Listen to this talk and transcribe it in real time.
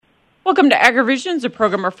Welcome to AgriVisions, a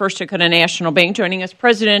program of First Dakota National Bank. Joining us,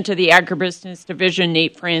 President of the Agribusiness Division,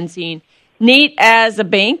 Nate Franzén. Nate, as a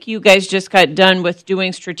bank, you guys just got done with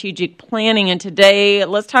doing strategic planning, and today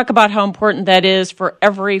let's talk about how important that is for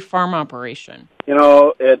every farm operation. You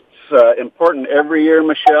know, it's important every year,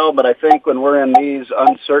 Michelle, but I think when we're in these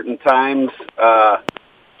uncertain times,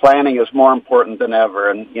 planning is more important than ever.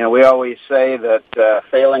 And, you know, we always say that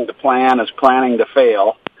failing to plan is planning to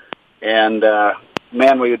fail. And,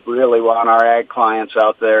 man, we would really want our ag clients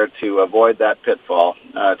out there to avoid that pitfall.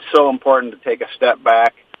 It's so important to take a step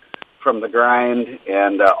back from the grind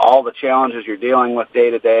and all the challenges you're dealing with day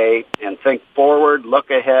to day and think forward, look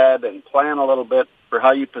ahead, and plan a little bit for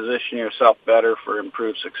how you position yourself better for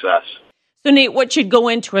improved success. So, Nate, what should go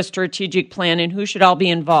into a strategic plan and who should all be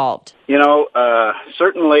involved? You know,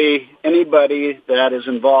 certainly anybody that is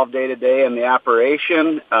involved day to day in the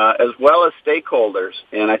operation, as well as stakeholders.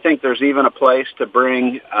 And I think there's even a place to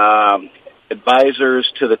bring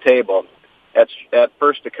advisors to the table. At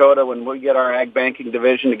First Dakota, when we get our ag banking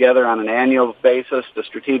division together on an annual basis, the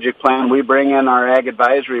strategic plan, we bring in our ag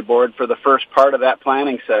advisory board for the first part of that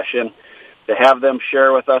planning session to have them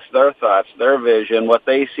share with us their thoughts, their vision, what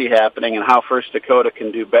they see happening, and how First Dakota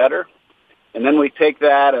can do better. And then we take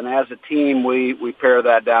that, and as a team, we pare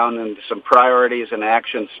that down into some priorities and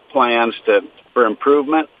action plans for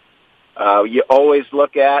improvement. You always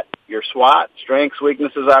look at your SWOT, strengths,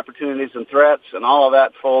 weaknesses, opportunities, and threats, and all of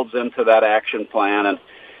that folds into that action plan. And,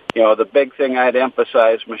 you know, the big thing I'd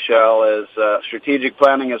emphasize, Michelle, is strategic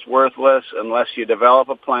planning is worthless unless you develop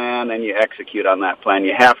a plan and you execute on that plan.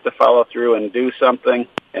 You have to follow through and do something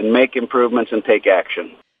and make improvements and take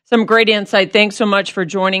action. Some great insight. Thanks so much for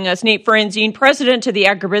joining us. Nate Franzén, President of the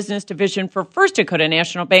Agribusiness Division for First Dakota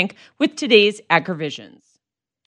National Bank, with today's AgriVisions.